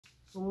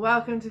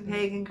Welcome to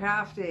Pagan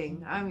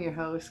Crafting. I'm your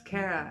host,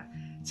 Kara.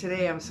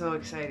 Today I'm so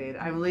excited.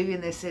 I'm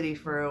leaving the city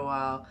for a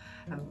while.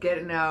 I'm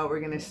getting out.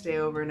 We're going to stay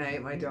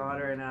overnight, my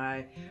daughter and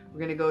I. We're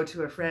going to go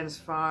to a friend's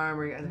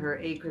farm and her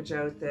acreage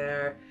out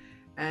there.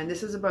 And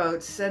this is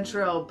about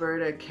central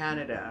Alberta,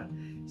 Canada.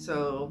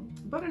 So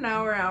about an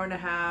hour, hour and a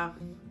half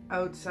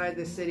outside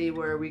the city,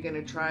 where we're going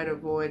to try to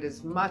avoid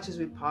as much as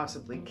we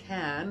possibly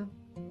can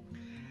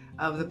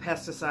of the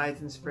pesticides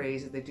and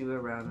sprays that they do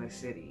around the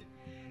city.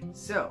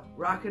 So,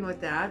 rocking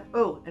with that.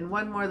 Oh, and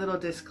one more little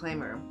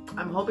disclaimer.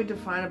 I'm hoping to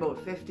find about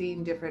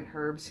 15 different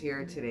herbs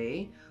here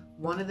today.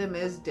 One of them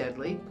is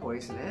deadly,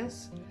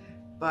 poisonous,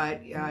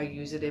 but I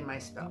use it in my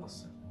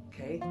spells,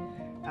 okay?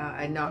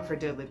 And not for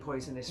deadly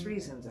poisonous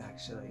reasons,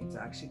 actually. It's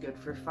actually good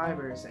for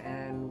fibers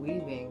and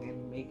weaving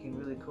and making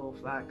really cool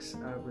flax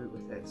root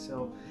with it.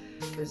 So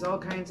there's all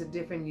kinds of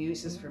different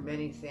uses for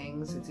many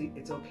things.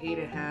 It's okay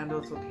to handle.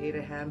 It's okay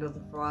to handle the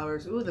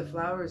flowers. Ooh, the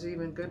flowers are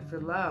even good for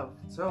love.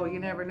 So you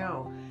never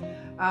know.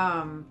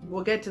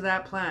 We'll get to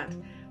that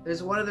plant.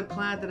 There's one other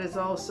plant that is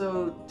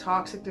also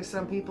toxic to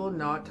some people,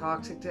 not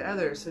toxic to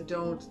others. So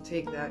don't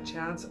take that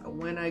chance.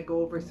 When I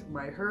go over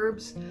my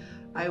herbs,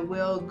 I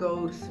will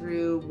go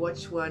through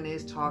which one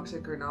is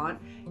toxic or not.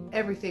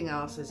 Everything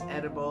else is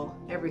edible.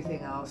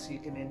 Everything else you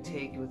can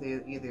intake with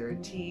either a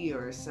tea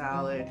or a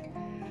salad.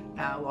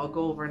 I'll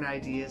go over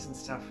ideas and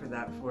stuff for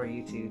that for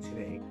you too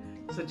today.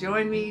 So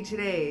join me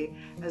today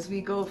as we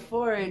go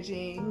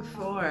foraging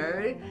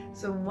for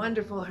some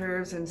wonderful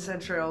herbs in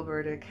central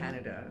Alberta,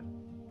 Canada.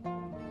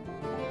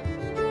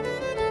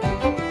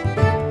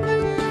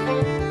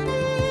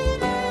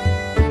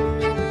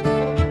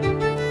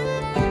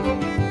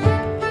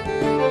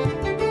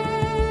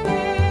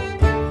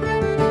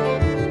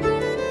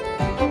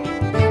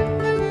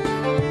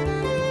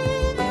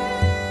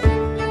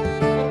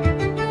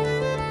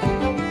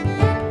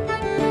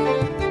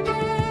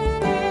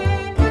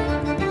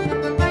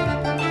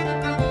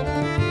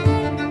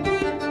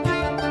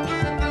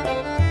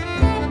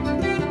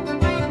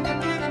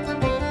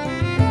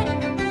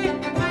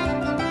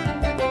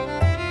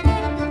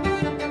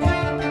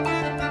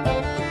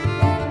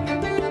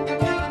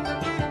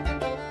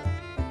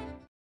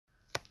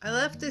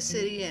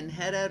 City and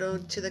head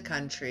out to the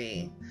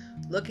country.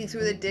 Looking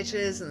through the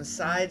ditches and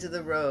sides of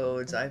the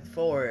roads, I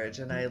forage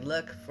and I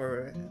look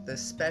for the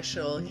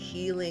special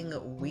healing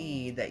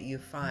weed that you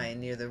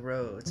find near the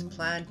roads.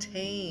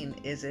 Plantain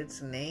is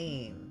its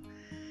name.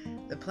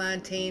 The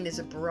plantain is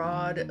a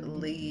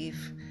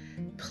broad-leaf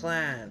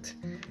plant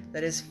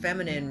that is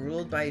feminine,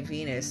 ruled by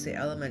Venus, the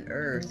element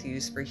earth,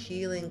 used for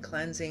healing,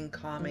 cleansing,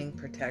 calming,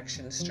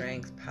 protection,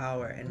 strength,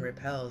 power, and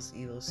repels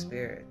evil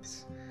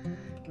spirits.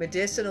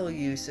 Medicinal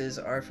uses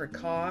are for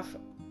cough,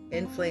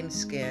 inflamed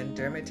skin,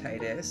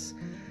 dermatitis.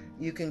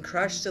 You can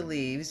crush the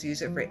leaves,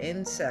 use it for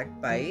insect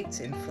bites,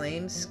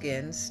 inflamed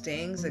skin,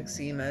 stings,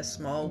 eczema,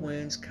 small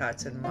wounds,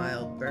 cuts, and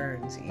mild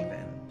burns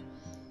even.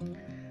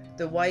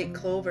 The white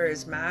clover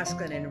is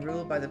masculine and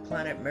ruled by the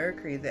planet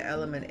Mercury, the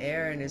element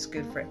air, and is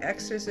good for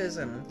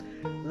exorcism,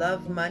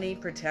 love, money,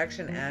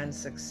 protection, and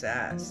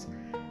success.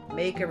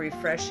 Make a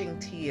refreshing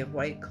tea of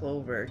white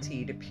clover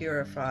tea to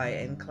purify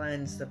and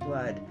cleanse the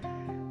blood.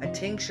 A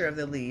tincture of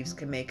the leaves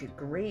can make a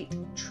great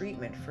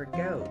treatment for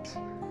gout.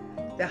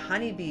 The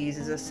honeybees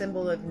is a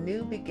symbol of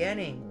new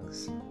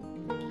beginnings,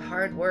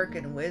 hard work,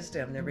 and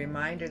wisdom, the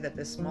reminder that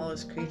the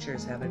smallest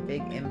creatures have a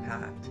big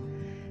impact.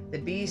 The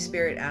bee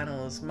spirit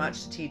animals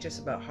much to teach us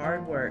about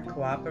hard work,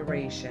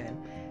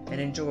 cooperation, and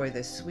enjoy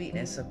the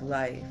sweetness of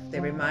life. They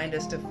remind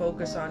us to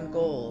focus on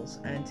goals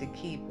and to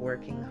keep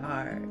working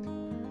hard.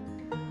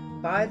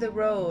 By the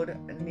road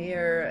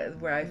near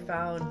where I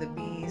found the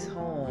bees'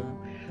 home,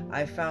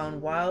 I found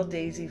wild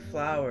daisy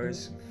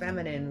flowers,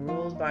 feminine,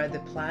 ruled by the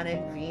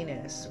planet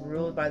Venus,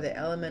 ruled by the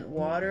element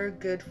water,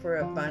 good for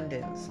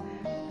abundance,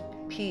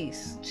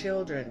 peace,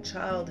 children,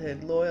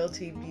 childhood,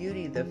 loyalty,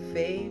 beauty, the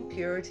fae,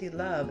 purity,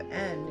 love,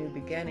 and new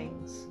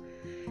beginnings.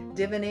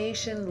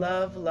 Divination,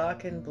 love,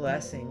 luck, and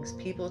blessings.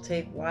 People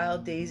take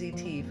wild daisy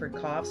tea for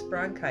coughs,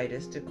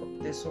 bronchitis,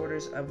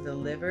 disorders of the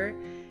liver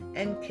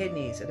and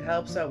kidneys. It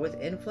helps out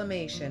with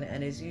inflammation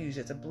and is used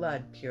as a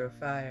blood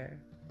purifier.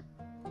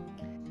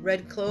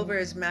 Red clover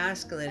is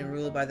masculine and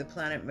ruled by the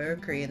planet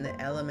Mercury and the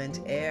element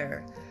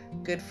air.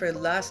 Good for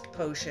lust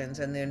potions,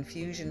 and the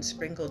infusion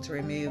sprinkled to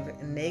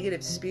remove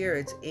negative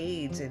spirits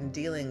aids in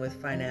dealing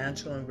with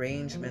financial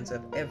arrangements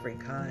of every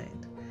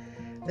kind.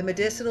 The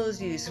medicinal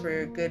is used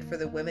for good for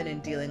the women in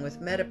dealing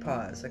with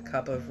menopause. A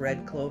cup of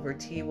red clover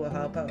tea will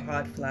help out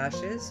hot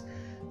flashes,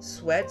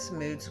 sweats,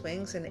 mood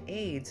swings, and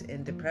aids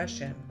in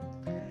depression.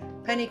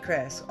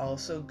 Pennycress,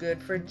 also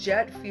good for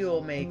jet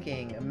fuel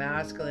making. A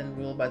masculine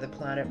ruled by the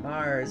planet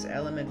Mars,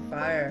 element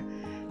fire,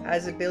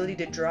 has ability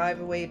to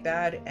drive away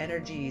bad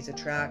energies,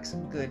 attracts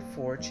good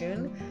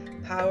fortune,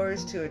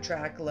 powers to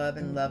attract love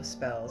and love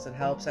spells. It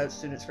helps out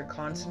students for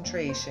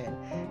concentration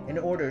in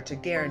order to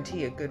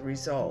guarantee a good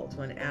result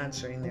when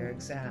answering their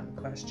exam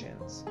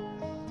questions.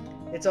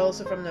 It's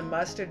also from the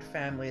mustard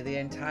family. The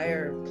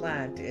entire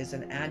plant is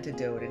an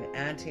antidote, an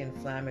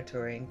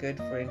anti-inflammatory, and good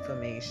for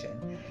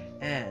inflammation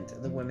and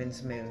the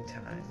women's moon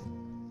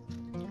time.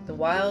 The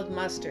wild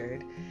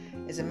mustard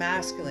is a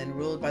masculine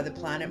ruled by the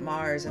planet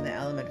Mars and the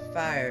element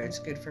fire. It's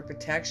good for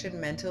protection,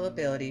 mental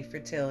ability,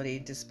 fertility,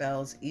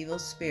 dispels evil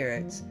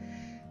spirits,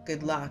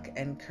 good luck,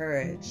 and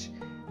courage.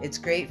 It's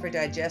great for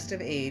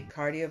digestive aid,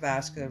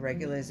 cardiovascular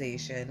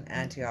regularization,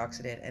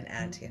 antioxidant, and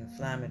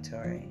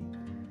anti-inflammatory.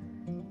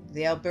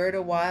 The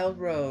Alberta wild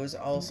rose,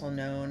 also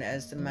known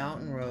as the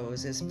mountain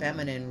rose, is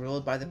feminine,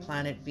 ruled by the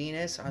planet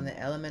Venus on the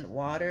element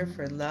water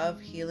for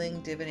love,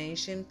 healing,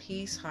 divination,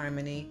 peace,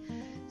 harmony,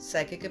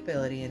 psychic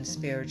ability, and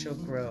spiritual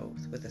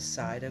growth, with a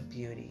side of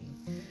beauty.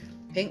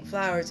 Pink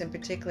flowers in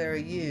particular are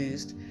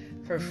used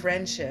for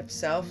friendship,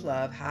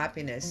 self-love,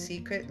 happiness,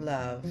 secret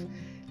love,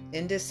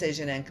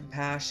 indecision, and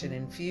compassion.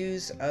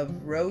 Infuse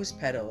of rose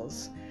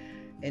petals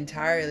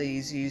entirely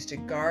is used to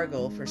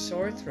gargle for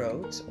sore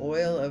throats.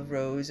 Oil of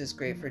rose is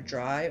great for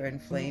dry or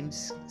inflamed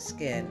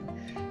skin.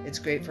 It's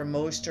great for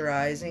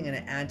moisturizing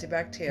and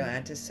antibacterial,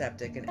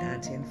 antiseptic, and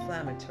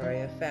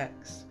anti-inflammatory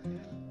effects.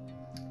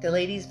 The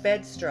lady's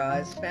bed straw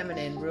is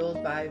feminine,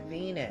 ruled by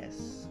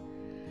Venus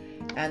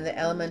and the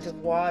element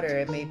of water.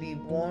 It may be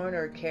worn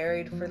or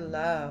carried for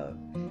love.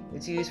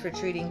 It's used for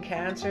treating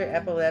cancer,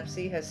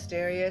 epilepsy,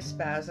 hysteria,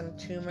 spasm,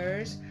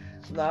 tumors,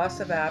 loss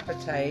of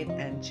appetite,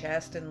 and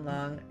chest and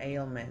lung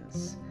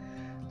ailments.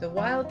 The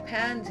wild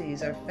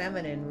pansies are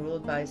feminine,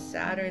 ruled by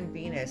Saturn,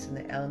 Venus, and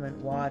the element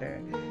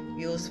water,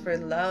 used for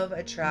love,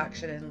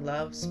 attraction, and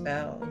love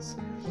spells.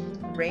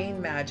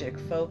 Rain magic,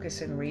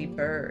 focus, and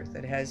rebirth.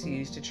 It has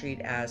used to treat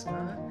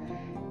asthma,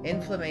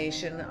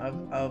 inflammation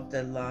of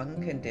the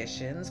lung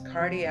conditions,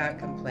 cardiac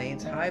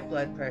complaints, high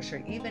blood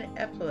pressure, even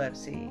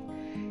epilepsy.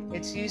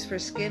 It's used for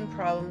skin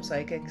problems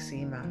like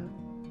eczema.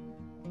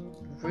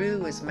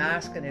 Rue is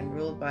masculine and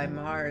ruled by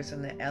Mars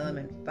and the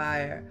element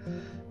fire,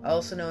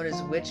 also known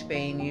as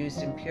witchbane,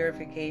 used in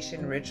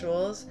purification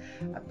rituals,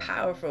 a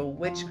powerful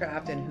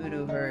witchcraft and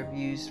hoodoo herb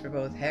used for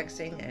both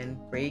hexing and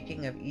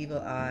breaking of evil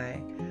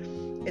eye.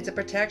 It's a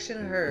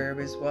protection herb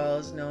as well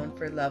as known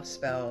for love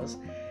spells,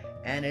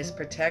 and is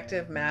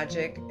protective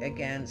magic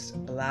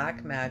against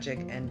black magic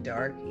and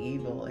dark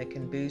evil. It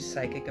can boost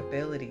psychic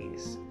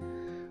abilities.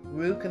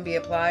 Rue can be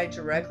applied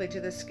directly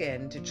to the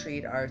skin to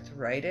treat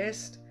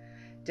arthritis,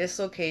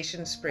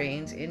 dislocation,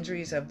 sprains,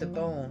 injuries of the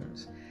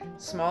bones.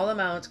 Small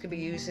amounts can be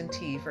used in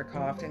tea for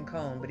cough and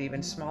comb, but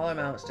even smaller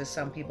amounts to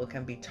some people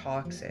can be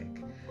toxic.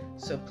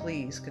 So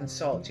please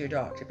consult your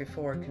doctor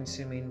before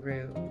consuming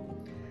rue.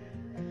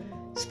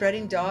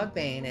 Spreading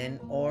dogbane,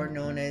 or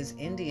known as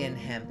Indian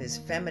hemp, is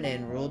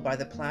feminine, ruled by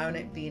the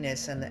planet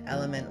Venus and the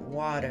element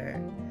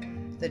water.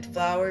 The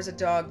flowers of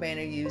dogbane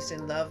are used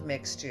in love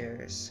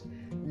mixtures.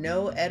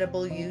 No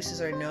edible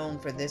uses are known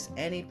for this.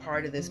 Any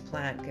part of this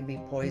plant can be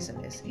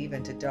poisonous,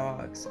 even to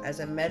dogs. As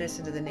a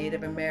medicine to the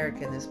Native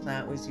American, this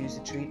plant was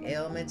used to treat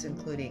ailments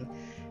including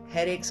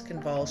headaches,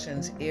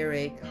 convulsions,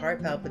 earache,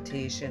 heart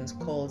palpitations,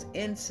 colds,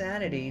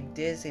 insanity,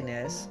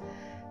 dizziness,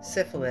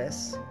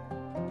 syphilis,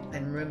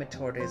 and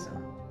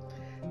rheumatism.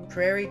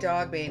 Prairie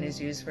dogbane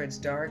is used for its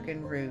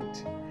darkened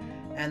root,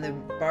 and the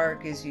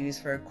bark is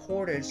used for a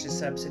cordage to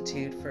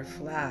substitute for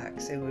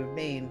flax. It would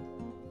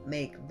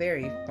make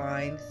very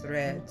fine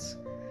threads.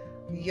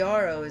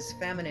 Yarrow is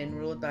feminine,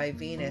 ruled by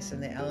Venus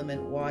and the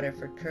element water,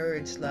 for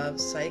courage,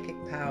 love, psychic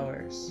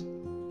powers,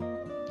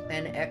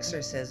 and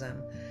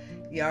exorcism.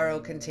 Yarrow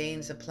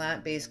contains the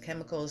plant-based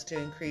chemicals to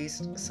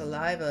increase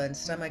saliva and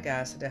stomach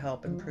acid to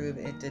help improve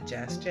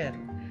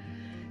indigestion.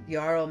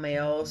 Yarrow may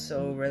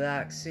also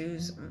relax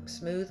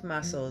smooth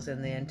muscles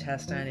in the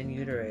intestine and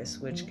uterus,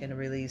 which can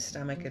relieve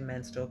stomach and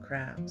menstrual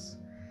cramps.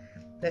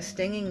 The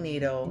stinging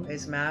needle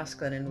is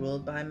masculine and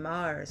ruled by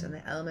Mars and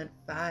the element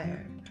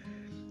fire.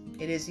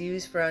 It is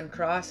used for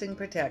uncrossing,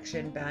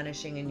 protection,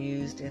 banishing, and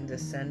used in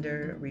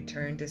descender,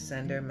 return to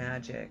sender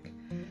magic.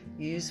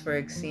 Used for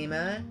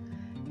eczema,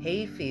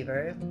 hay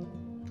fever,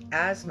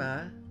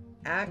 asthma,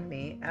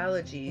 acne,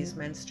 allergies,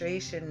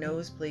 menstruation,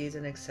 nosebleeds,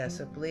 and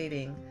excessive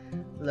bleeding,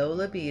 low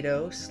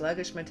libido,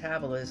 sluggish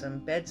metabolism,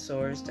 bed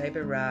sores,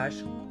 diaper rash,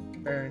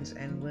 burns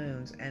and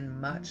wounds,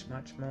 and much,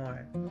 much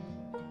more.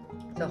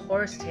 The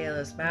horsetail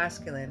is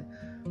masculine,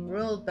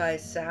 ruled by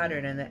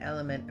Saturn and the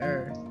element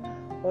earth.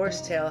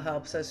 Horsetail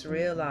helps us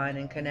realign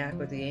and connect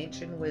with the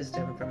ancient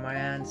wisdom from our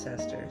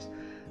ancestors,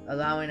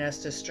 allowing us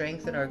to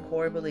strengthen our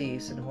core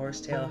beliefs, and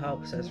horsetail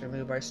helps us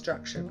remove our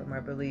structure from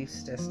our belief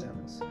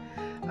systems,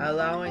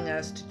 allowing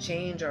us to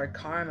change our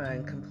karma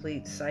and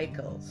complete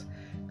cycles,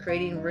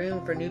 creating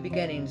room for new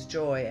beginnings,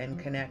 joy, and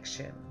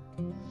connection.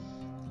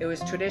 It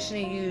was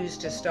traditionally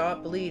used to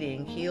stop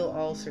bleeding, heal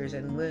ulcers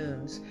and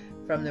wounds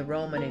from the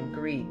Roman and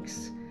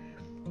Greeks.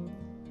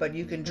 But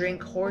you can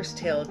drink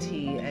horsetail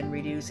tea and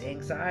reduce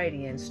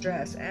anxiety and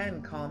stress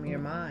and calm your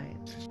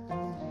mind.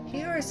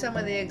 Here are some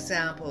of the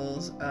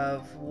examples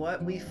of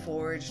what we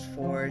foraged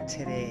for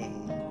today.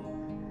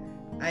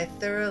 I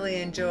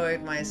thoroughly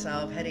enjoyed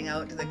myself heading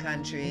out to the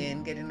country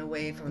and getting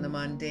away from the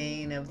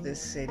mundane of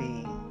this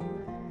city.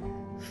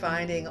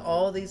 finding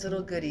all these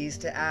little goodies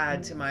to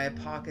add to my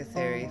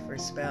apothecary for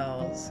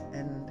spells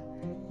and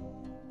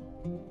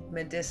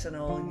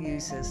medicinal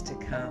uses to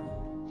come.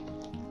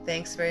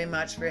 Thanks very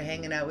much for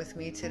hanging out with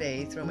me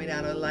today. Throw me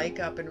down a like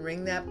up and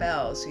ring that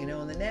bell so you know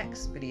when the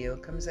next video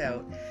comes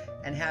out.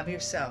 And have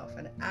yourself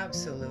an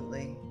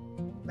absolutely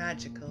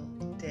magical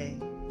day.